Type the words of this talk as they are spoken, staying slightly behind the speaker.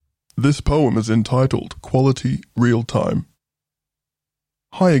This poem is entitled Quality Realtime.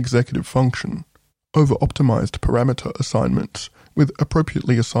 High executive function, over-optimized parameter assignments with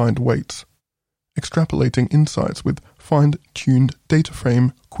appropriately assigned weights, extrapolating insights with fine-tuned data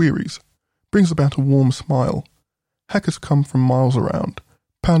frame queries, brings about a warm smile. Hackers come from miles around,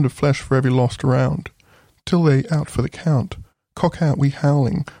 pound of flesh for every lost round, till they out for the count, cock out we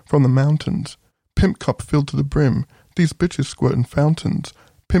howling from the mountains, pimp cup filled to the brim, these bitches squirtin' fountains,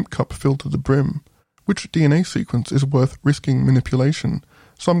 pimp cup filled to the brim. Which DNA sequence is worth risking manipulation?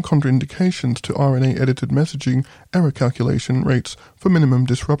 Some contraindications to RNA-edited messaging, error calculation rates for minimum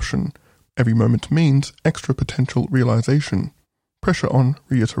disruption. Every moment means extra potential realization. Pressure on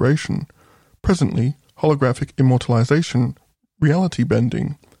reiteration. Presently, holographic immortalization, reality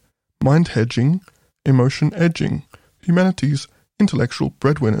bending, mind hedging, emotion edging, humanity's intellectual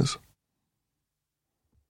breadwinners.